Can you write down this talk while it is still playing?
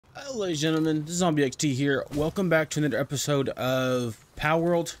Hello, ladies and gentlemen, this is Zombie XT here. Welcome back to another episode of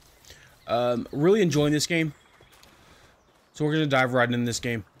Palworld. Really enjoying this game. So we're going to dive right into this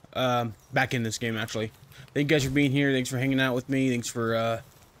game. Back in this game, actually. Thank you guys for being here. Thanks for hanging out with me. Thanks for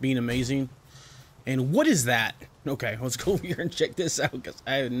being amazing. And what is that? Okay, let's go over here and check this out, because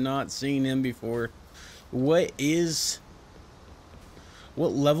I have not seen him before. What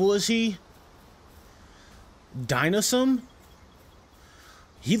level is he? Dinosaur?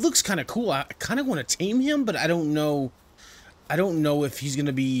 He looks kind of cool. I kind of want to tame him, but I don't know. I don't know if he's going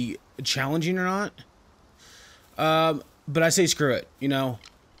to be challenging or not. But I say screw it. You know,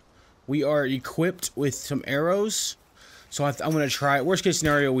 we are equipped with some arrows, so I'm going to try it. Worst case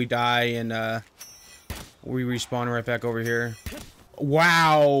scenario, we die and we respawn right back over here.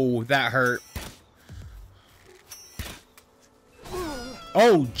 Wow, that hurt.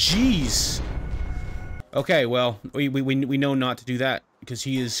 Oh, jeez. Okay, well, we know not to do that, because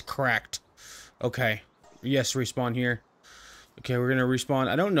he is cracked. Okay. Yes, respawn here. Okay, we're gonna respawn.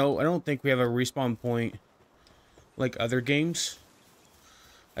 I don't know. I don't think we have a respawn point like other games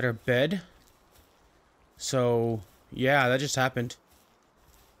at our bed. So, yeah, that just happened.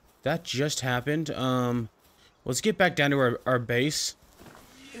 That just happened. Let's get back down to our base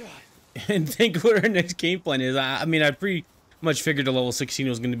and think what our next game plan is. I mean, I pretty much figured the level 16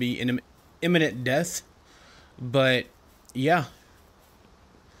 was going to be an imminent death. But yeah,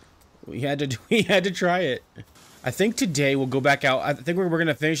 we had to try it. I think today we'll go back out. I think we're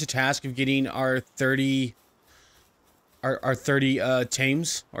gonna finish the task of getting our 30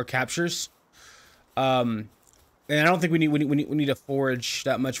 tames or captures. And I don't think we need to forage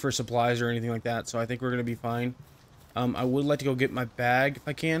that much for supplies or anything like that. So I think we're gonna be fine. I would like to go get my bag if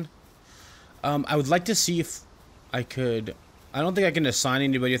I can. I would like to see if I could. I don't think I can assign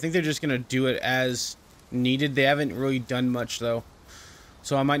anybody. I think they're just gonna do it as needed. They haven't really done much though,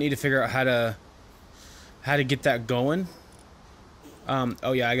 so I might need to figure out how to get that going.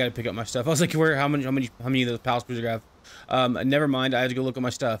 Oh yeah, I gotta pick up my stuff. I was like, where? How many of those pal spears do I have? Never mind. I have to go look at my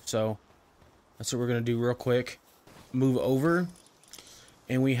stuff. So that's what we're gonna do real quick. Move over,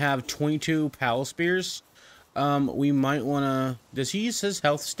 and we have 22 pal spears. We might wanna. Does he use his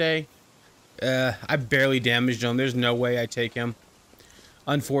health stay? I barely damaged him. There's no way I take him.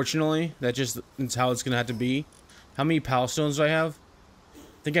 Unfortunately, that's how it's gonna have to be. How many pal stones do I have?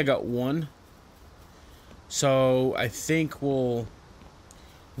 I think I got one. So I think we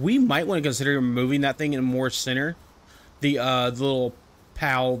might want to consider moving that thing in more center. The little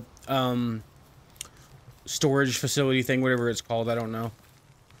pal storage facility thing, whatever it's called, I don't know.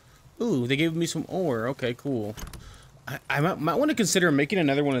 Ooh, they gave me some ore. Okay, cool. I might want to consider making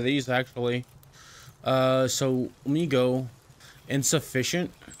another one of these actually. So let me go.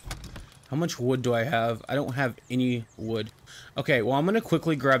 Insufficient. How much wood do I have? I don't have any wood. Okay, well, I'm gonna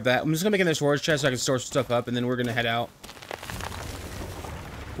quickly grab that. I'm just gonna make another storage chest so I can store stuff up, and then we're gonna head out.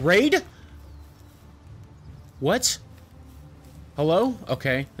 Raid? What? Hello?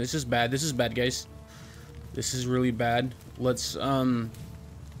 Okay, this is bad. This is bad, guys. This is really bad. Let's, no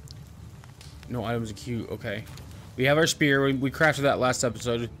items are cute. Okay. We have our spear. We crafted that last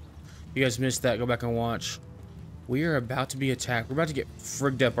episode. If you guys missed that, go back and watch. We are about to be attacked. We're about to get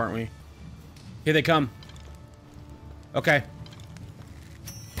frigged up, aren't we? Here they come. Okay.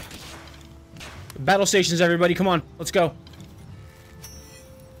 Battle stations, everybody. Come on. Let's go.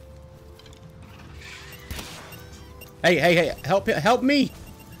 Hey. Help me.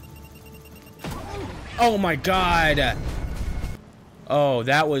 Oh, my God. Oh,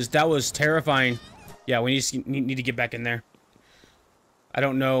 that was terrifying. Yeah, we need to get back in there. I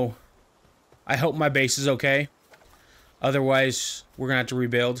don't know. I hope my base is okay. Otherwise, we're gonna have to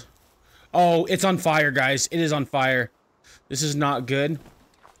rebuild. Oh, it's on fire, guys. It is on fire. This is not good.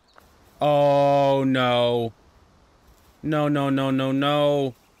 Oh, no.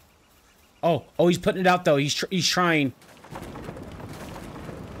 No. Oh, he's putting it out, though. He's trying.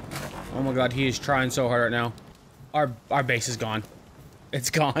 Oh, my God. He is trying so hard right now. Our base is gone.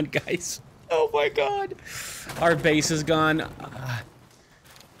 It's gone, guys. Oh, my God. Our base is gone.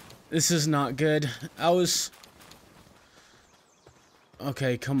 This is not good.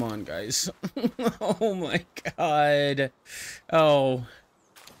 Okay, come on, guys. Oh my God. Oh.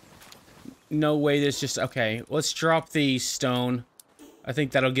 No way this just... Okay, let's drop the stone. I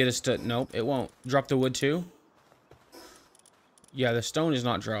think that'll get us to... Nope, it won't. Drop the wood too? Yeah, the stone is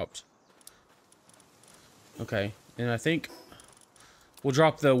not dropped. Okay, and I think... We'll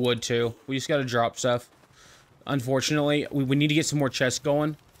drop the wood too. We just gotta drop stuff. Unfortunately, we need to get some more chests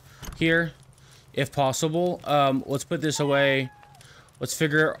going here, if possible. Let's put this away. Let's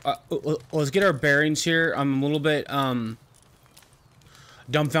figure. Let's get our bearings here. I'm a little bit.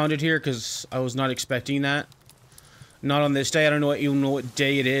 dumbfounded here because I was not expecting that. Not on this day. I don't know even know what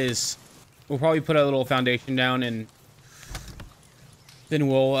day it is. We'll probably put a little foundation down and then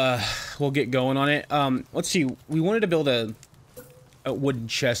we'll get going on it. Let's see. We wanted to build a wooden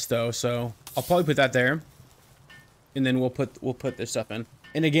chest though, so I'll probably put that there, and then we'll put this stuff in.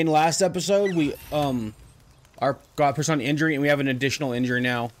 And again, last episode we got a person on injury, and we have an additional injury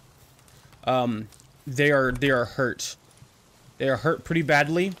now. They are hurt. They are hurt pretty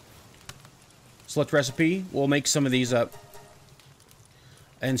badly. Select recipe. We'll make some of these up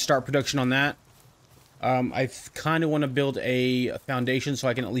and start production on that. I kind of want to build a foundation so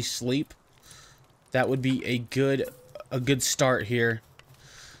I can at least sleep. That would be a good start here.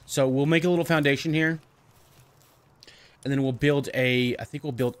 So we'll make a little foundation here, and then we'll build I think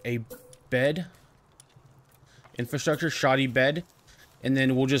we'll build a bed. Infrastructure, shoddy bed, and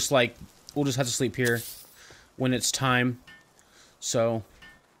then we'll just have to sleep here when it's time. So,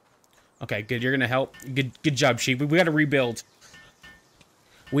 okay, good. You're gonna help. Good job, sheep. We got to rebuild.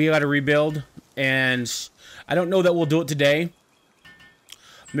 We got to rebuild, and I don't know that we'll do it today.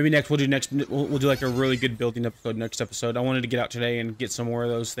 Maybe we'll do like a really good building episode next episode. I wanted to get out today and get some more of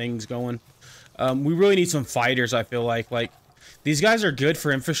those things going. We really need some fighters. I feel like these guys are good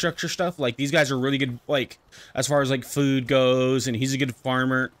for infrastructure stuff. Like these guys are really good, like as far as like food goes, and he's a good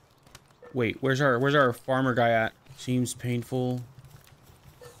farmer. Wait, where's our farmer guy at? Seems painful.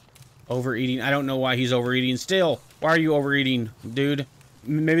 Overeating. I don't know why he's overeating still. Why are you overeating, dude?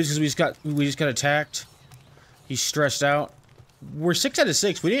 Maybe it's because we just got attacked. He's stressed out. We're 6 out of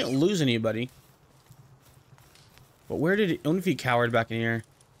 6. We didn't lose anybody. But where did he... I wonder if he cowered back in here.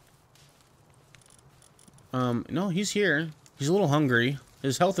 No, he's here. He's a little hungry.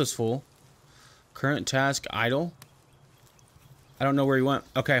 His health is full. Current task, idle. I don't know where he went.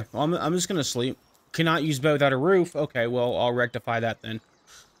 Okay, well, I'm just gonna sleep. Cannot use bed without a roof. Okay, well, I'll rectify that then.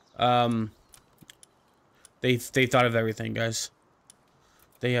 They thought of everything, guys.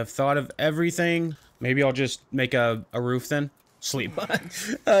 They have thought of everything. Maybe I'll just make a roof then. Sleep.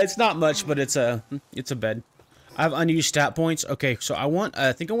 It's not much, but it's a bed. I have unused stat points. Okay, so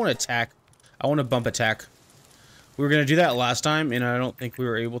I think I want attack. I want to bump attack. We were gonna do that last time, and I don't think we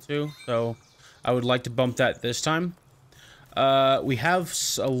were able to. So I would like to bump that this time. We have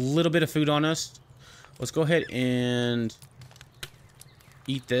a little bit of food on us. Let's go ahead and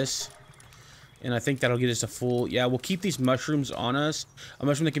eat this. And I think that'll get us a full... Yeah, we'll keep these mushrooms on us. A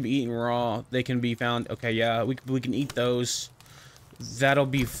mushroom that can be eaten raw. They can be found... Okay, yeah, we can eat those. That'll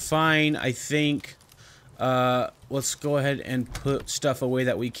be fine, I think. Let's go ahead and put stuff away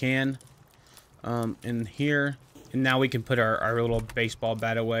that we can. In here. And now we can put our little baseball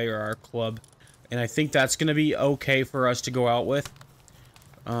bat away, or our club. And I think that's going to be okay for us to go out with.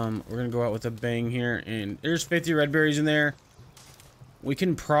 We're going to go out with a bang here. And there's 50 red berries in there. We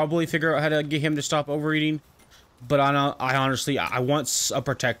can probably figure out how to get him to stop overeating. But I honestly want a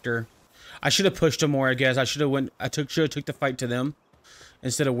protector. I should have pushed him more, I guess. I should have took the fight to them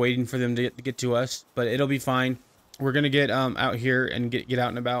instead of waiting for them to get to us. But it'll be fine. We're going to get out here and get out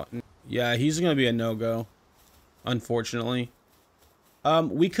and about. And yeah, he's going to be a no-go, unfortunately.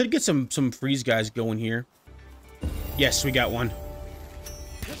 We could get some freeze guys going here. Yes, we got one.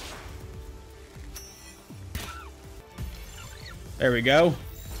 There we go.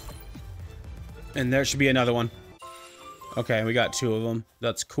 And there should be another one. Okay, we got 2 of them.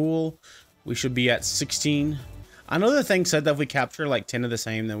 That's cool. We should be at 16. I know the thing said that if we capture like 10 of the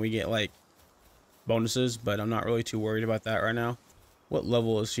same, then we get like bonuses, but I'm not really too worried about that right now. What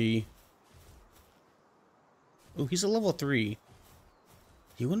level is he? Oh, he's a level 3.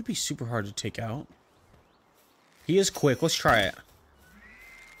 He wouldn't be super hard to take out. He is quick. Let's try it.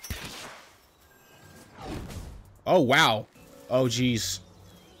 Oh, wow. Oh, geez.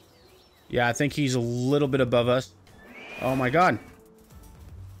 Yeah, I think he's a little bit above us. Oh, my God.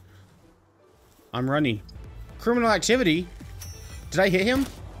 I'm running. Criminal activity? Did I hit him?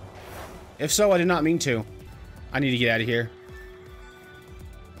 If so, I did not mean to. I need to get out of here.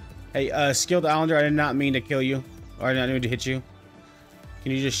 Hey, Skilled Islander, I did not mean to kill you. Or I did not mean to hit you.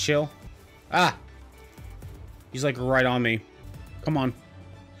 Can you just chill? Ah! He's like right on me. Come on.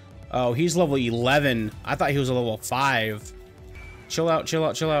 Oh, he's level 11. I thought he was a level 5. Chill out, chill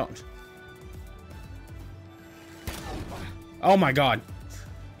out, chill out. Oh my God.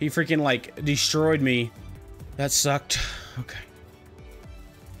 He freaking like destroyed me. That sucked. Okay.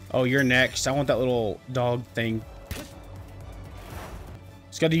 Oh, you're next. I want that little dog thing.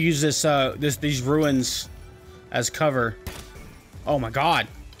 Just got to use this these ruins as cover. Oh my God.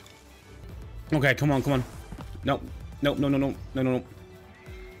 Okay, come on, come on. Nope. Nope, no, no, no, no, no, no.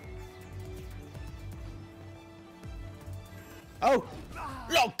 Oh!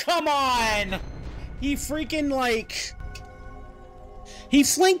 come on! He freaking, like... He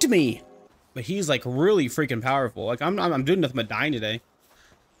flanked me! But he's, like, really freaking powerful. Like, I'm doing nothing but dying today.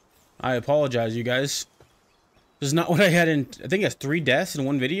 I apologize, you guys. This is not what I had in... I think that's 3 deaths in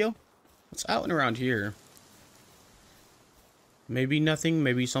one video? What's out and around here? Maybe nothing,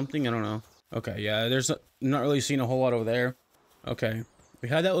 maybe something, I don't know. Okay, yeah, there's not really seeing a whole lot over there. Okay. We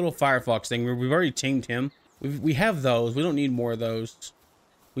had that little Firefox thing. We've already tamed him. We have those. We don't need more of those.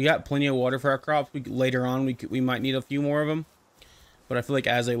 We got plenty of water for our crops. Later on, we might need a few more of them. But I feel like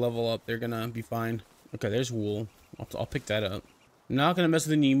as they level up, they're gonna be fine. Okay, there's wool. I'll pick that up. I'm not gonna mess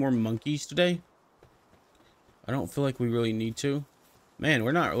with any more monkeys today. I don't feel like we really need to. Man,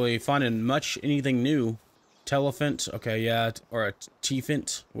 we're not really finding anything new. Telephant, okay, yeah, or a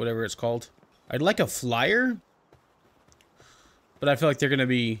T-Fint, whatever it's called. I'd like a flyer, but I feel like they're gonna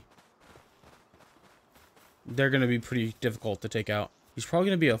be pretty difficult to take out. He's probably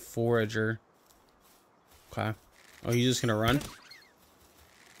gonna be a forager. Okay. Oh, he's just gonna run.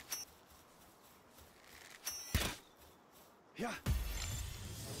 Yeah.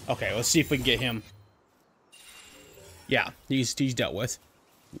 Okay, let's see if we can get him. Yeah, he's dealt with.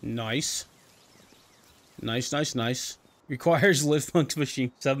 Nice. Nice. Requires lift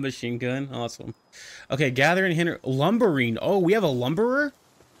submachine gun. Awesome. Okay, gather and hinder lumbering. Oh, we have a lumberer?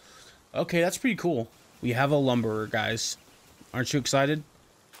 Okay, that's pretty cool. We have a lumberer, guys. Aren't you excited?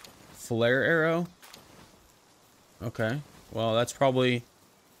 Flare arrow. Okay. Well, that's probably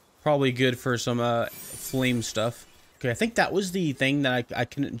good for some flame stuff. Okay, I think that was the thing that I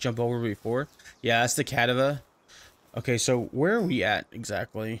couldn't jump over before. Yeah, that's the Cattiva. Okay, so where are we at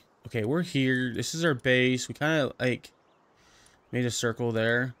exactly? Okay, we're here. This is our base. We kind of, like, made a circle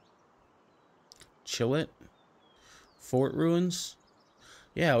there. Chill it. Fort ruins.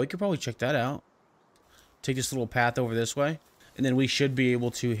 Yeah, we could probably check that out. Take this little path over this way. And then we should be able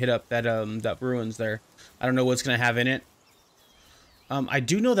to hit up that ruins there. I don't know what's going to have in it. I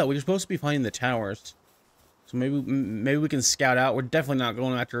do know that we're supposed to be finding the towers. So maybe we can scout out. We're definitely not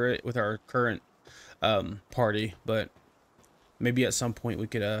going after it with our current party, but maybe at some point we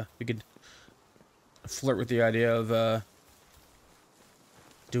could flirt with the idea of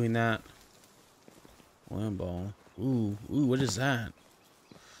doing that. Land ball. Ooh, what is that?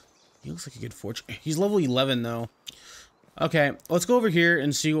 He looks like a good fortune. He's level 11 though. Okay, let's go over here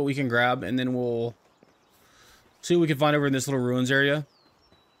and see what we can grab, and then we'll see what we can find over in this little ruins area,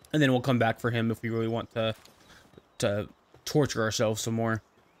 and then we'll come back for him if we really want to torture ourselves some more.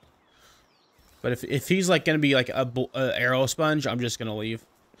 But if he's like gonna be like a arrow sponge, I'm just gonna leave.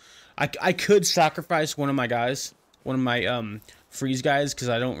 I could sacrifice one of my guys, one of my freeze guys, because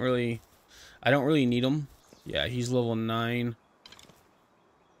I don't really need him. Yeah, he's level 9.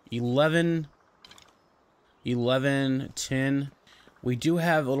 11, 10. We do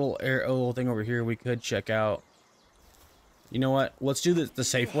have a little thing over here we could check out. You know what? Let's do the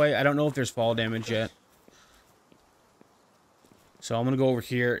safe way. I don't know if there's fall damage yet. So I'm gonna go over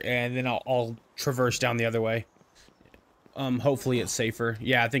here and then I'll traverse down the other way. Hopefully it's safer.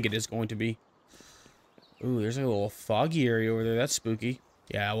 Yeah, I think it is going to be. Ooh, there's a little foggy area over there. That's spooky.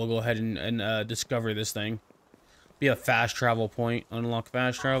 Yeah, we'll go ahead and discover this thing. Be a fast travel point. Unlock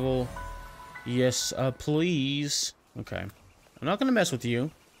fast travel. Yes, please. Okay. I'm not gonna mess with you,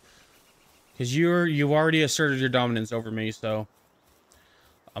 because you've already asserted your dominance over me, so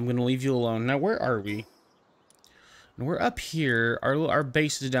I'm gonna leave you alone. Now, where are we? And we're up here. Our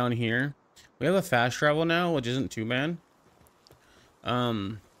base is down here. We have a fast travel now, which isn't too bad. But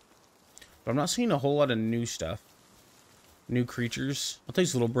I'm not seeing a whole lot of new stuff. New creatures. I'll take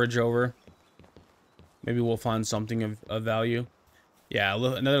this little bridge over. Maybe we'll find something of value. Yeah,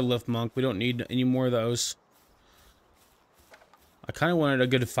 another lift monk. We don't need any more of those. I kind of wanted a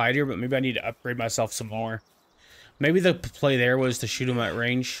good fighter, but maybe I need to upgrade myself some more. Maybe the play there was to shoot them at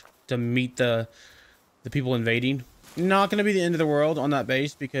range to meet the people invading. Not going to be the end of the world on that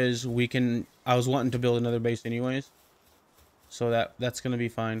base, because I was wanting to build another base anyways. So that's going to be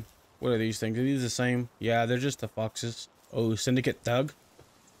fine. What are these things? Are these the same? Yeah, they're just the foxes. Oh, Syndicate Thug.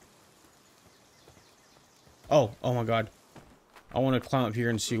 Oh my god. I want to climb up here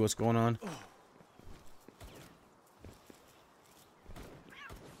and see what's going on.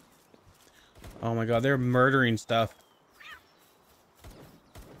 Oh my god, they're murdering stuff.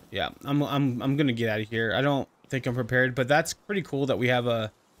 Yeah, I'm gonna get out of here. I don't think I'm prepared, but that's pretty cool that we have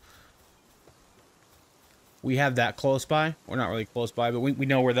that close by. We're not really close by, but we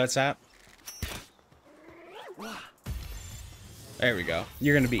know where that's at. There we go.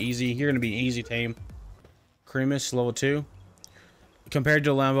 You're gonna be easy. You're gonna be easy tame. Cremus, level 2. Compared to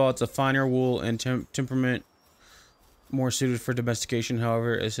Lambo, it's a finer wool and temperament. More suited for domestication,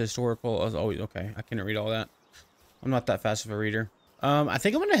 however, is historical as always. Okay, I can't read all that. I'm not that fast of a reader. I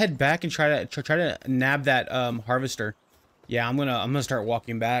think I'm gonna head back and try to nab that harvester. Yeah, I'm gonna start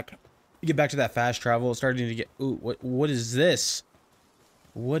walking back. Get back to that fast travel. It's starting to get. Ooh, what is this?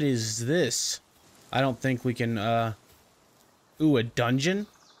 What is this? I don't think we can. Ooh, a dungeon.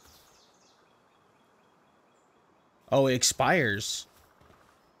 Oh, it expires.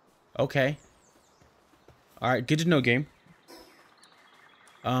 Okay. Alright, good to know, game.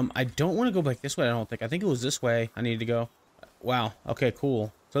 I don't want to go back this way, I don't think. I think it was this way I needed to go. Wow, okay,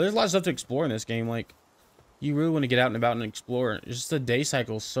 cool. So there's a lot of stuff to explore in this game. Like, you really want to get out and about and explore. It's just the day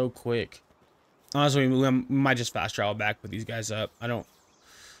cycle is so quick. Honestly, we might just fast travel back with these guys up. I don't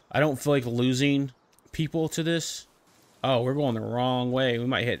feel like losing people to this. Oh, we're going the wrong way. We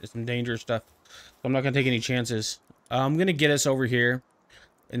might hit some dangerous stuff. So I'm not going to take any chances. I'm going to get us over here,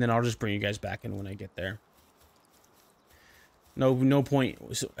 and then I'll just bring you guys back in when I get there. No point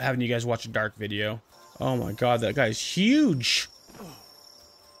having you guys watch a dark video. Oh my god, that guy's huge.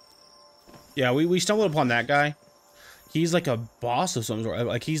 Yeah, we stumbled upon that guy. He's like a boss of some sort.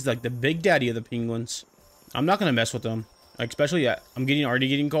 Like, he's like the big daddy of the penguins. I'm not gonna mess with them. Like, especially, I'm already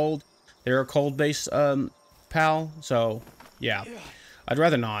getting cold. They're a cold-based pal, so yeah. I'd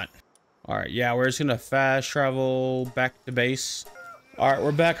rather not. Alright, yeah, we're just gonna fast travel back to base. Alright,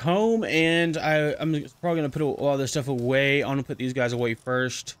 we're back home, and I'm probably going to put all this stuff away. I want to put these guys away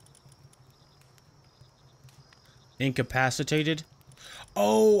first. Incapacitated.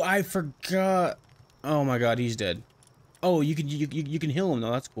 Oh, I forgot. Oh my god, he's dead. Oh, you can heal him,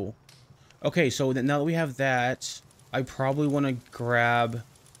 though. That's cool. Okay, so now that we have that, I probably want to grab...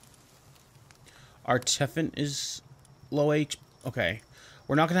 Our Teffin is low H. Okay.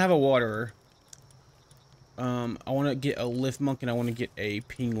 We're not going to have a waterer. I want to get a lift monk and I want to get a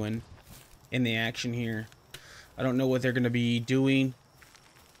penguin in the action here. I don't know what they're going to be doing.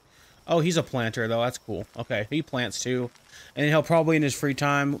 Oh, he's a planter though. That's cool. Okay, he plants too. And he'll probably in his free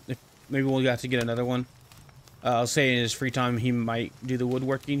time, maybe we'll have to get another one. I'll say in his free time he might do the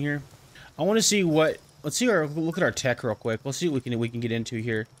woodworking here. I want to see what, look at our tech real quick. Let's see what we can get into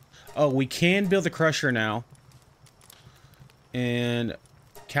here. Oh, we can build a crusher now. And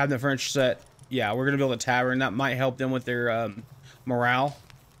cabinet furniture set. Yeah, we're going to build a tavern. That might help them with their morale.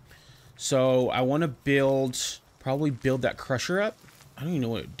 So, I want to probably build that crusher up. I don't even know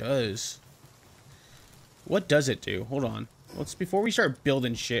what it does. What does it do? Hold on. Before we start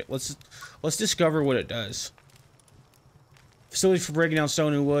building shit, let's discover what it does. Facility for breaking down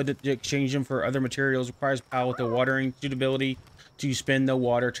stone and wood to exchange them for other materials requires power with the watering suitability to spin the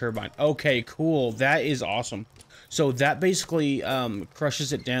water turbine. Okay, cool. That is awesome. So that basically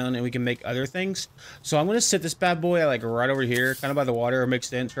crushes it down and we can make other things. So I'm going to sit this bad boy like right over here, kind of by the water. It makes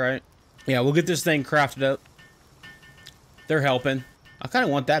sense, right? Yeah, we'll get this thing crafted up. They're helping. I kind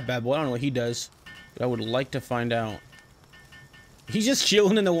of want that bad boy. I don't know what he does, but I would like to find out. He's just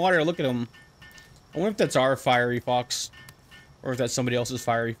chilling in the water. Look at him. I wonder if that's our fiery fox, or if that's somebody else's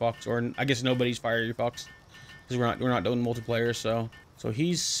fiery fox, or I guess nobody's fiery fox, because we're not doing multiplayer. So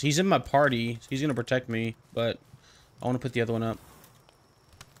he's in my party. He's gonna protect me, but I want to put the other one up.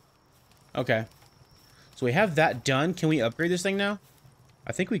 Okay. So we have that done. Can we upgrade this thing now?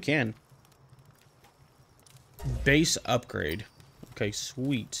 I think we can. Base upgrade. Okay,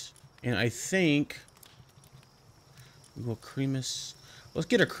 sweet. And I think... We'll Cremus... Let's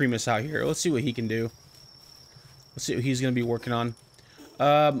get a Cremus out here. Let's see what he can do. Let's see what he's going to be working on.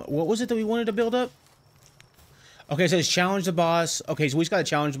 What was it that we wanted to build up? Okay, it says challenge the boss. Okay, so we just got to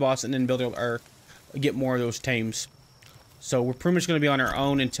challenge the boss and then build or get more of those tames. So we're pretty much going to be on our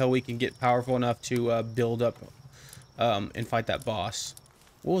own until we can get powerful enough to build up and fight that boss.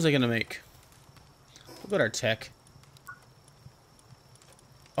 What was I going to make? Look at our tech.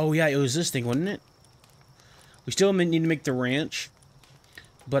 Oh yeah, it was this thing, wasn't it? We still need to make the ranch.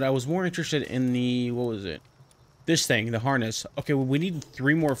 But I was more interested in the... What was it? This thing, the harness. Okay, well, we need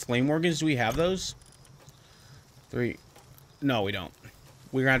 3 more flame organs. Do we have those? 3. No, we don't.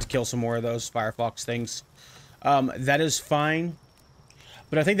 We're going to have to kill some more of those Firefox things. That is fine.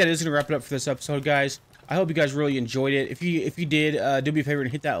 But I think that is going to wrap it up for this episode, guys. I hope you guys really enjoyed it. If you did, do me a favor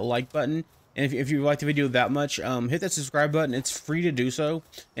and hit that like button. And if you liked the video that much, hit that subscribe button. It's free to do so.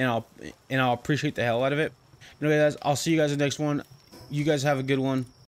 And I'll appreciate the hell out of it. Anyway, guys, I'll see you guys in the next one. You guys have a good one.